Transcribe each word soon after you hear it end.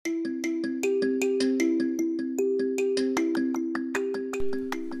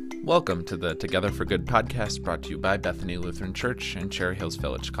Welcome to the Together for Good podcast brought to you by Bethany Lutheran Church in Cherry Hills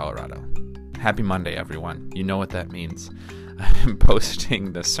Village, Colorado. Happy Monday, everyone. You know what that means. I'm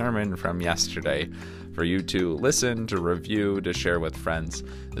posting the sermon from yesterday for you to listen, to review, to share with friends.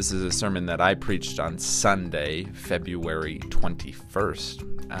 This is a sermon that I preached on Sunday, February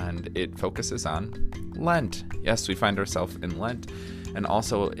 21st, and it focuses on Lent. Yes, we find ourselves in Lent, and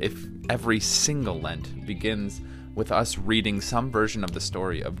also if every single Lent begins with us reading some version of the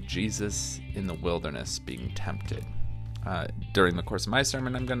story of Jesus in the wilderness being tempted. During the course of my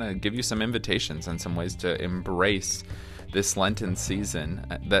sermon, I'm going to give you some invitations and some ways to embrace this Lenten season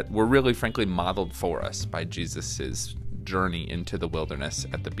that were really, frankly, modeled for us by Jesus' journey into the wilderness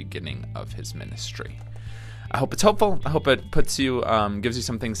at the beginning of his ministry. I hope it's helpful. I hope it puts you, gives you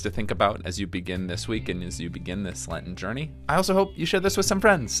some things to think about as you begin this week and as you begin this Lenten journey. I also hope you share this with some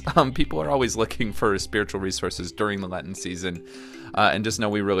friends. People are always looking for spiritual resources during the Lenten season. And just know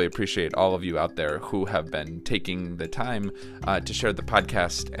we really appreciate all of you out there who have been taking the time to share the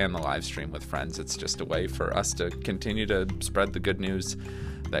podcast and the live stream with friends. It's just a way for us to continue to spread the good news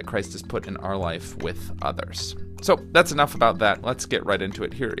that Christ has put in our life with others. So that's enough about that. Let's get right into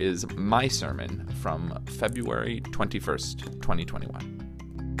it. Here is my sermon from February 21st,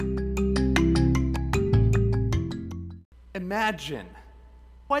 2021. Imagine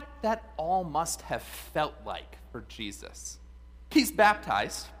what that all must have felt like for Jesus. He's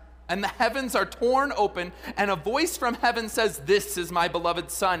baptized, and the heavens are torn open, and a voice from heaven says, "This is my beloved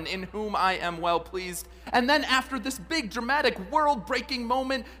Son, in whom I am well pleased." And then after this big, dramatic, world-breaking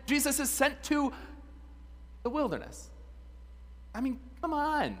moment, Jesus is sent to the wilderness. I mean, come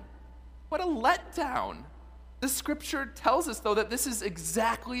on. What a letdown. The scripture tells us, though, that this is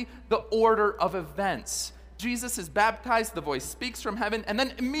exactly the order of events. Jesus is baptized, the voice speaks from heaven, and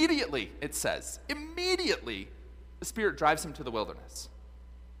then immediately, it says, the Spirit drives him to the wilderness.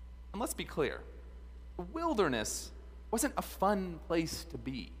 And let's be clear, the wilderness wasn't a fun place to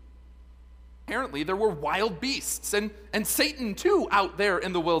be. Apparently, there were wild beasts and Satan, too, out there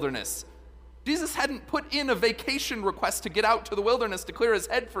in the wilderness. Jesus hadn't put in a vacation request to get out to the wilderness to clear his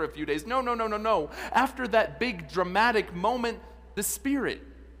head for a few days. No. After that big dramatic moment, the Spirit,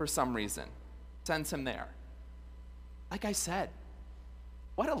 for some reason, sends him there. Like I said,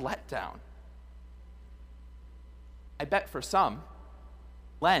 what a letdown. I bet for some,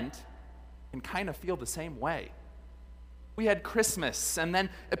 Lent can kind of feel the same way. We had Christmas and then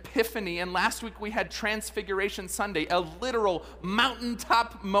Epiphany, and last week we had Transfiguration Sunday, a literal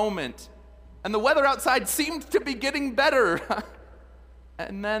mountaintop moment. And the weather outside seemed to be getting better.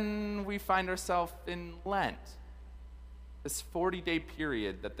 And then we find ourselves in Lent, this 40-day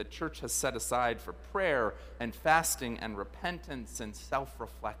period that the church has set aside for prayer and fasting and repentance and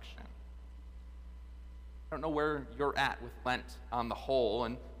self-reflection. I don't know where you're at with Lent on the whole,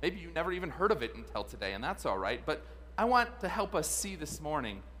 and maybe you never even heard of it until today, and that's all right. But I want to help us see this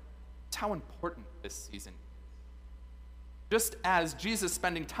morning just how important this season is. Just as Jesus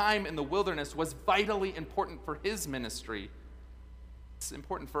spending time in the wilderness was vitally important for his ministry, it's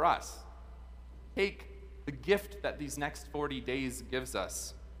important for us. Take the gift that these next 40 days gives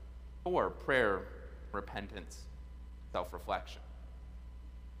us for prayer, repentance, self-reflection.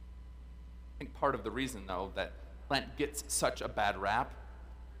 I think part of the reason, though, that Lent gets such a bad rap,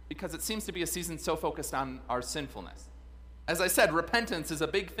 because it seems to be a season so focused on our sinfulness. As I said, repentance is a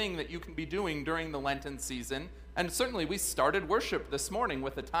big thing that you can be doing during the Lenten season, and certainly we started worship this morning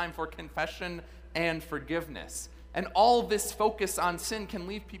with a time for confession and forgiveness. And all this focus on sin can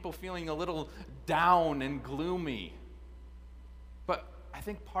leave people feeling a little down and gloomy. But I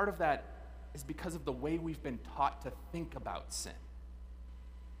think part of that is because of the way we've been taught to think about sin.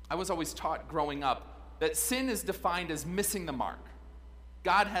 I was always taught growing up that sin is defined as missing the mark.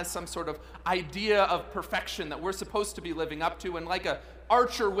 God has some sort of idea of perfection that we're supposed to be living up to, and like an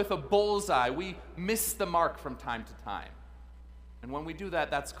archer with a bullseye, we miss the mark from time to time. And when we do that,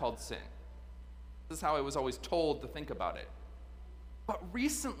 that's called sin. This is how I was always told to think about it. But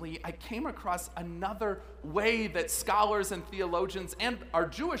recently, I came across another way that scholars and theologians and our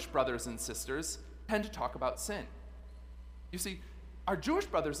Jewish brothers and sisters tend to talk about sin. You see, our Jewish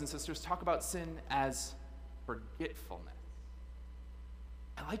brothers and sisters talk about sin as forgetfulness.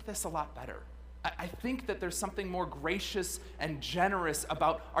 I like this a lot better. I think that there's something more gracious and generous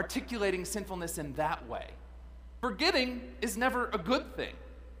about articulating sinfulness in that way. Forgetting is never a good thing.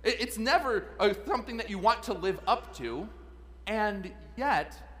 It's never something that you want to live up to, and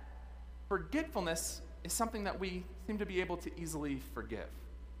yet forgetfulness is something that we seem to be able to easily forgive.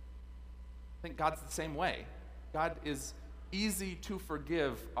 I think God's the same way. God is easy to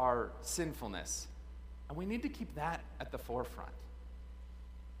forgive our sinfulness, and we need to keep that at the forefront.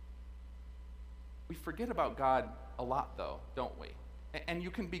 We forget about God a lot, though, don't we? And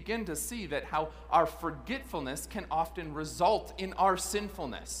you can begin to see that how our forgetfulness can often result in our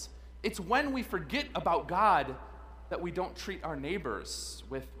sinfulness. It's when we forget about God that we don't treat our neighbors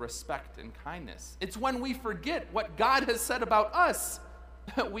with respect and kindness. It's when we forget what God has said about us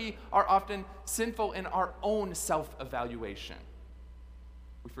that we are often sinful in our own self-evaluation.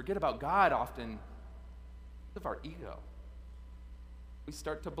 We forget about God often because of our ego. We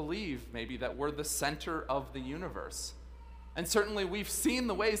start to believe maybe that we're the center of the universe. And certainly we've seen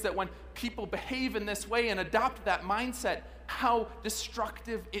the ways that when people behave in this way and adopt that mindset, how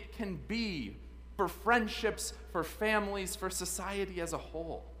destructive it can be for friendships, for families, for society as a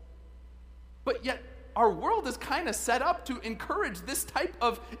whole. But yet, our world is kind of set up to encourage this type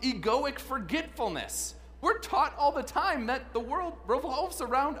of egoic forgetfulness. We're taught all the time that the world revolves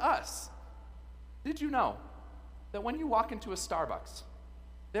around us. Did you know that when you walk into a Starbucks,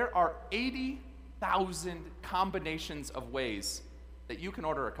 there are 80,000 combinations of ways that you can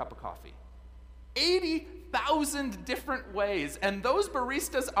order a cup of coffee? 80,000 different ways, and those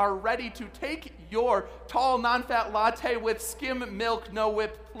baristas are ready to take your tall, non-fat latte with skim milk, no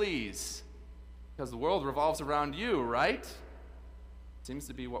whip, please. Because the world revolves around you, right? Seems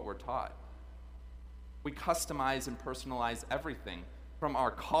to be what we're taught. We customize and personalize everything, from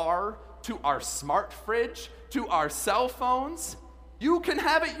our car to our smart fridge to our cell phones. You can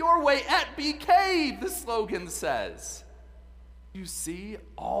have it your way at BK, the slogan says. You see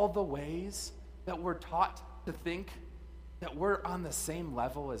all the ways that we're taught to think that we're on the same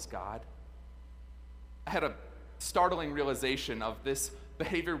level as God. I had a startling realization of this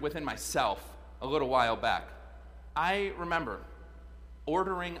behavior within myself a little while back. I remember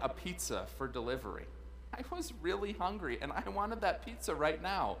ordering a pizza for delivery. I was really hungry and I wanted that pizza right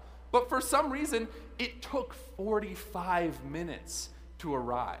now. But for some reason, it took 45 minutes to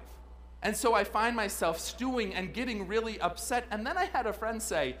arrive. And so I find myself stewing and getting really upset. And then I had a friend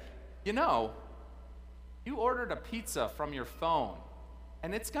say, you know, you ordered a pizza from your phone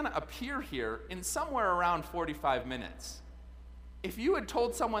and it's going to appear here in somewhere around 45 minutes. If you had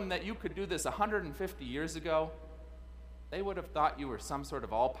told someone that you could do this 150 years ago, they would have thought you were some sort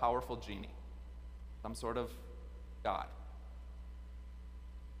of all-powerful genie, some sort of God.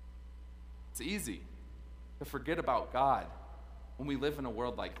 It's easy to forget about God when we live in a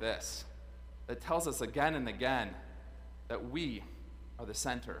world like this that tells us again and again that we are the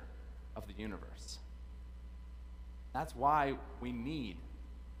center of the universe. That's why we need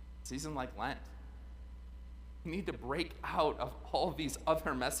a season like Lent. We need to break out of all these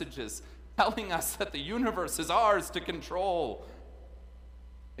other messages telling us that the universe is ours to control.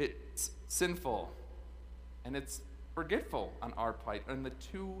 It's sinful and it's forgetful on our part, and the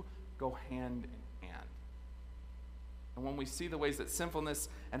two go hand in hand. And when we see the ways that sinfulness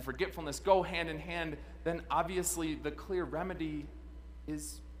and forgetfulness go hand in hand, then obviously the clear remedy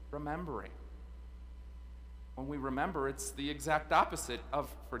is remembering. When we remember, it's the exact opposite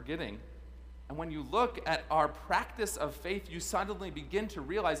of forgetting. And when you look at our practice of faith, you suddenly begin to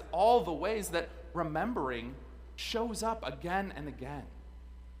realize all the ways that remembering shows up again and again.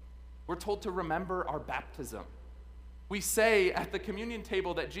 We're told to remember our baptism. We say at the communion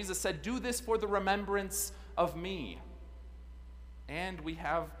table that Jesus said, "Do this for the remembrance of me." And we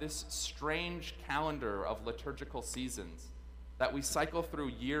have this strange calendar of liturgical seasons that we cycle through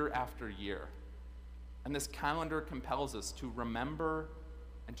year after year. And this calendar compels us to remember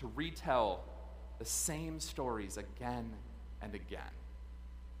and to retell the same stories again and again.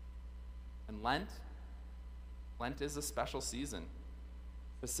 And Lent is a special season,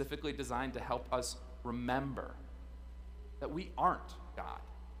 specifically designed to help us remember that we aren't God.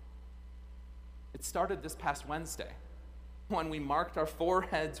 It started this past Wednesday when we marked our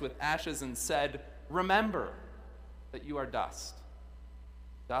foreheads with ashes and said, "Remember that you are dust.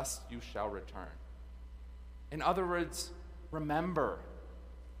 Dust you shall return." In other words, remember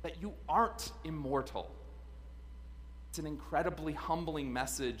that you aren't immortal. It's an incredibly humbling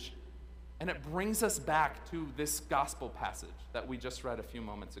message, and it brings us back to this gospel passage that we just read a few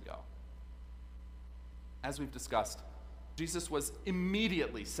moments ago. As we've discussed, Jesus was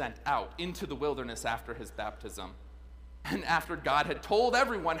immediately sent out into the wilderness after his baptism, and after God had told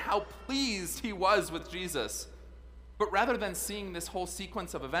everyone how pleased he was with Jesus. But rather than seeing this whole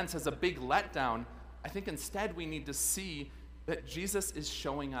sequence of events as a big letdown, I think instead we need to see that Jesus is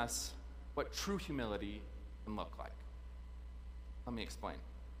showing us what true humility can look like. Let me explain.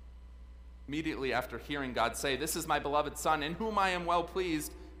 Immediately after hearing God say, "This is my beloved Son, in whom I am well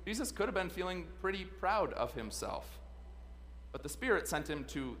pleased," Jesus could have been feeling pretty proud of himself. But the Spirit sent him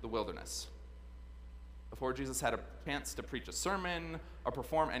to the wilderness. Before Jesus had a chance to preach a sermon or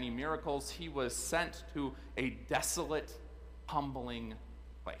perform any miracles, he was sent to a desolate, humbling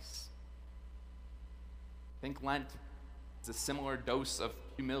place. I think Lent is a similar dose of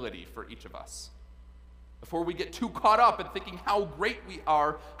humility for each of us. Before we get too caught up in thinking how great we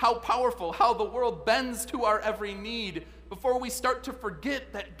are, how powerful, how the world bends to our every need, before we start to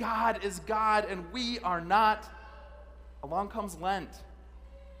forget that God is God and we are not, along comes Lent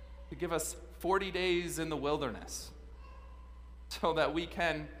to give us 40 days in the wilderness so that we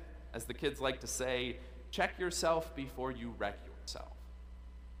can, as the kids like to say, check yourself before you wreck yourself.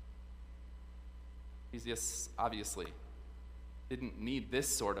 Jesus obviously didn't need this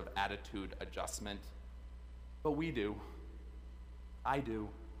sort of attitude adjustment, but we do. I do.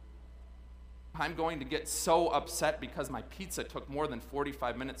 I'm going to get so upset because my pizza took more than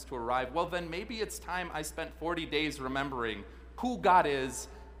 45 minutes to arrive. Well, then maybe it's time I spent 40 days remembering who God is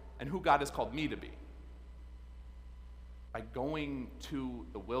and who God has called me to be. By going to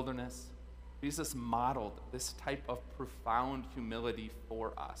the wilderness, Jesus modeled this type of profound humility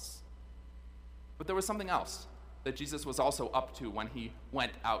for us. But there was something else that Jesus was also up to when he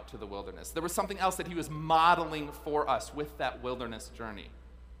went out to the wilderness. There was something else that he was modeling for us with that wilderness journey.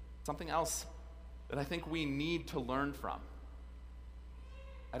 Something else that I think we need to learn from.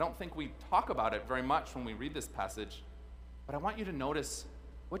 I don't think we talk about it very much when we read this passage, but I want you to notice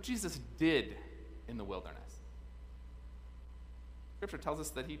what Jesus did in the wilderness. Scripture tells us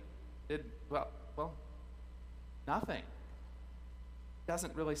that he did, well, nothing. It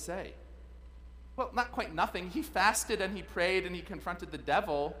doesn't really say. Well, not quite nothing. He fasted and he prayed and he confronted the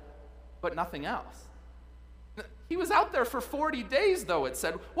devil, but nothing else. He was out there for 40 days, though, it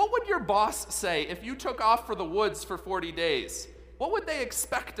said. What would your boss say if you took off for the woods for 40 days? What would they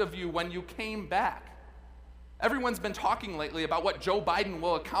expect of you when you came back? Everyone's been talking lately about what Joe Biden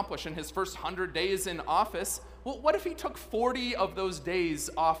will accomplish in his first 100 days in office. Well, what if he took 40 of those days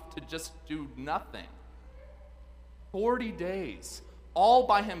off to just do nothing? 40 days, all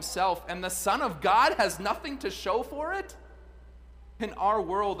by himself, and the Son of God has nothing to show for it? In our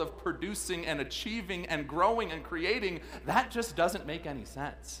world of producing and achieving and growing and creating, that just doesn't make any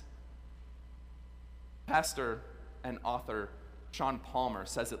sense. Pastor and author Sean Palmer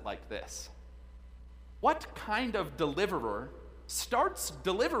says it like this: what kind of deliverer starts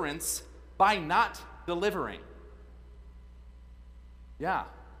deliverance by not delivering? Yeah,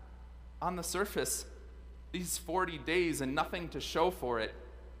 on the surface, these 40 days and nothing to show for it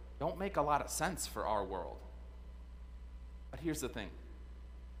don't make a lot of sense for our world. But here's the thing.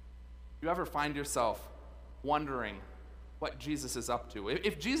 You ever find yourself wondering what Jesus is up to?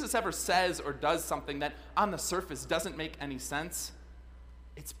 If Jesus ever says or does something that on the surface doesn't make any sense,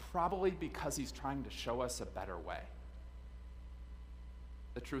 it's probably because he's trying to show us a better way.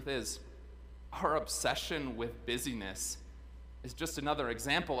 The truth is, our obsession with busyness is just another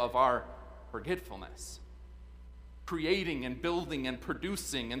example of our forgetfulness. Creating and building and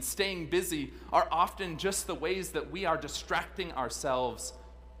producing and staying busy are often just the ways that we are distracting ourselves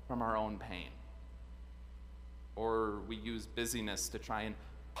from our own pain. Or we use busyness to try and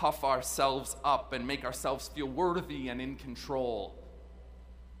puff ourselves up and make ourselves feel worthy and in control.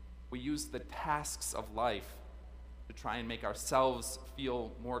 We use the tasks of life to try and make ourselves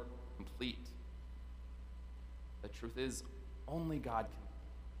feel more complete. The truth is, only God can.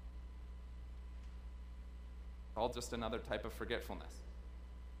 It's all just another type of forgetfulness.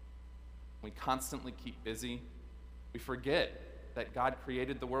 We constantly keep busy. We forget that God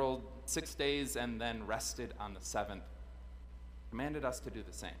created the world 6 days and then rested on the seventh, commanded us to do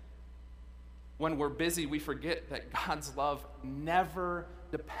the same. When we're busy, we forget that God's love never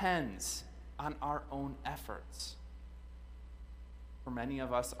depends on our own efforts. For many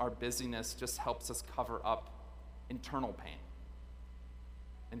of us, our busyness just helps us cover up internal pain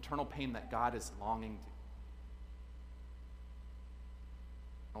that God is longing to.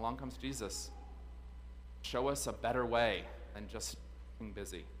 Along comes Jesus. Show us a better way than just being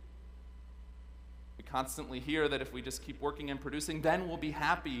busy. We constantly hear that if we just keep working and producing, then we'll be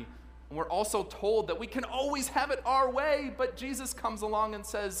happy. And we're also told that we can always have it our way, but Jesus comes along and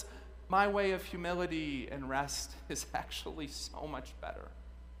says, my way of humility and rest is actually so much better.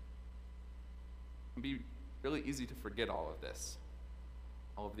 It can be really easy to forget all of this,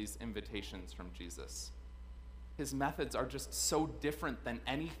 all of these invitations from Jesus. His methods are just so different than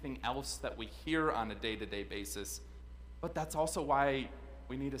anything else that we hear on a day-to-day basis. But that's also why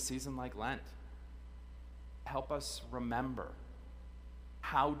we need a season like Lent to help us remember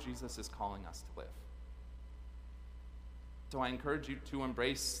how Jesus is calling us to live. So I encourage you to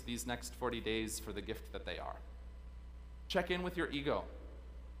embrace these next 40 days for the gift that they are. Check in with your ego.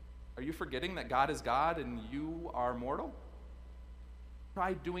 Are you forgetting that God is God and you are mortal?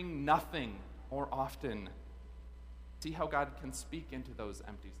 Try doing nothing more often. See how God can speak into those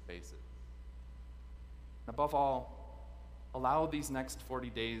empty spaces. Above all, allow these next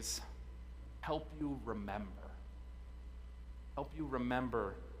 40 days help you remember. Help you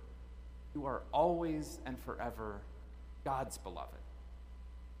remember you are always and forever God's beloved.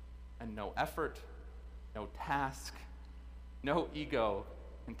 And no effort, no task, no ego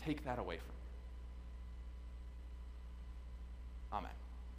can take that away from you. Amen.